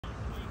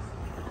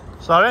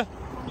Sorry? To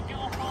get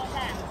off our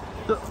land.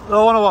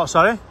 Don't want to what,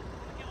 sorry? To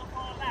get off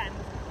our land.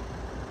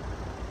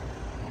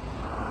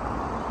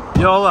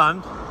 Your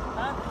land?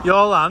 Huh?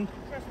 Your land?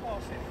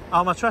 Trespassing. Oh,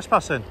 am I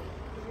trespassing?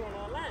 Because you're on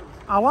our land.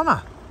 How am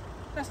I?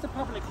 That's the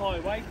public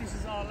highway. This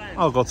is our land.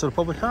 I'll go to the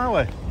public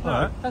highway. No,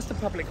 Alright. that's the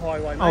public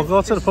highway, mate. I'll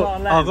go to the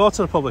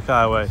public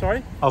highway.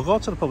 Sorry? I'll go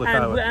to the public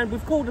highway. And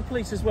we've called the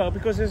police as well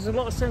because there's a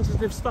lot of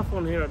sensitive stuff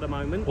on here at the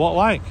moment. What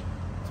like?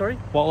 Sorry?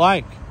 What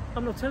like?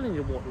 I'm not telling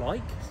you what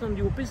like. It's none of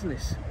your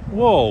business.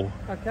 Whoa.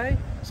 Okay?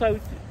 So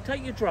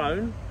take your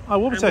drone. I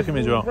will be taking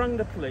my drone. We've rung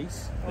the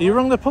police. You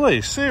rung the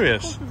police?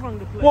 Serious? Of course we've rung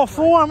the police. What mate.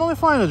 for? I'm only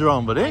flying a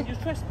drone, buddy. Mate, you're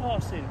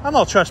trespassing. I'm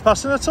not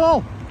trespassing at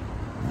all.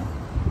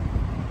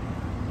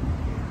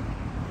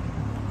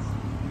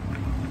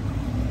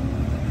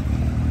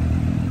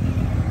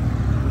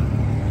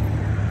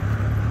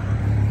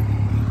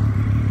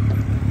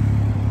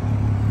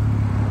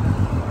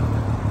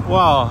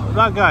 Wow,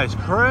 that guy's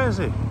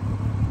crazy.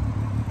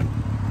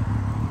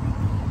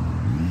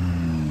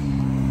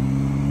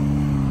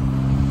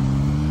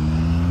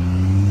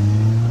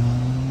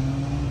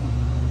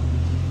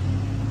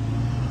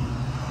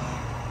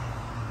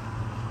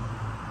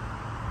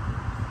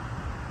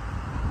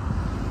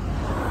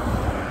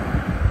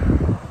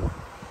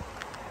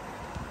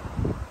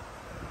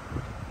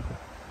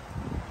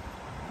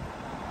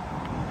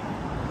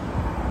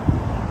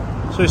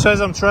 So he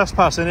says I'm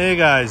trespassing here,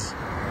 guys.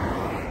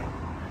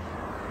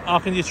 How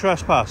can you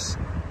trespass?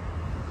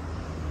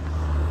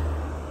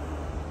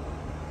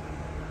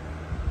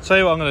 Tell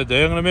you what I'm going to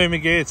do. I'm going to move my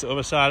gear to the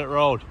other side of the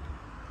road.